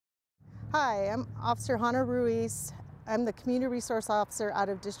Hi, I'm Officer Hannah Ruiz. I'm the Community Resource Officer out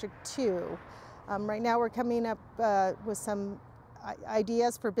of District 2. Right now we're coming up with some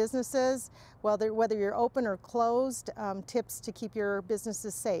ideas for businesses, whether you're open or closed, tips to keep your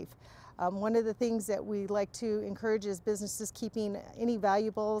businesses safe. One of the things that we like to encourage is businesses keeping any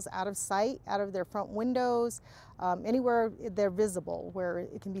valuables out of sight, out of their front windows, anywhere they're visible, where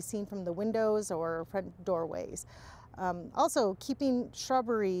it can be seen from the windows or front doorways. Also, keeping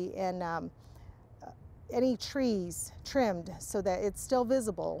shrubbery and any trees trimmed so that it's still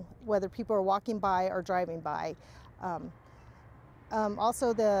visible, whether people are walking by or driving by.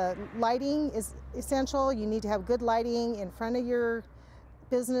 Also, the lighting is essential. You need to have good lighting in front of your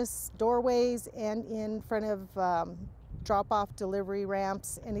business doorways and in front of drop-off delivery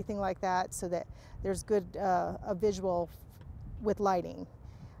ramps, anything like that, so that there's good a visual with lighting.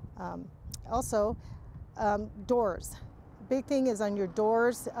 Also, doors. Big thing is on your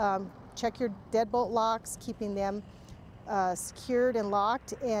doors. Check your deadbolt locks, keeping them secured and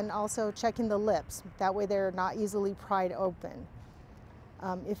locked, and also checking the lips. That way they're not easily pried open.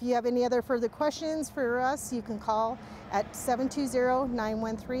 If you have any other further questions for us, you can call at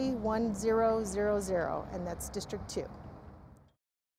 720-913-1000, and that's District 2.